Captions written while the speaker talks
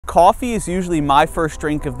Coffee is usually my first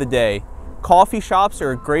drink of the day. Coffee shops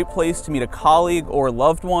are a great place to meet a colleague or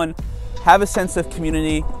loved one, have a sense of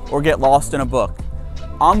community, or get lost in a book.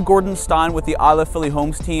 I'm Gordon Stein with the I Love Philly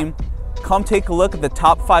Homes team. Come take a look at the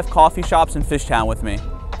top 5 coffee shops in Fishtown with me.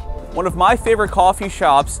 One of my favorite coffee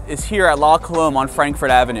shops is here at La Colombe on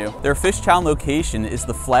Frankfort Avenue. Their Fishtown location is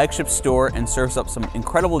the flagship store and serves up some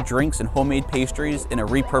incredible drinks and homemade pastries in a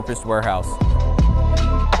repurposed warehouse.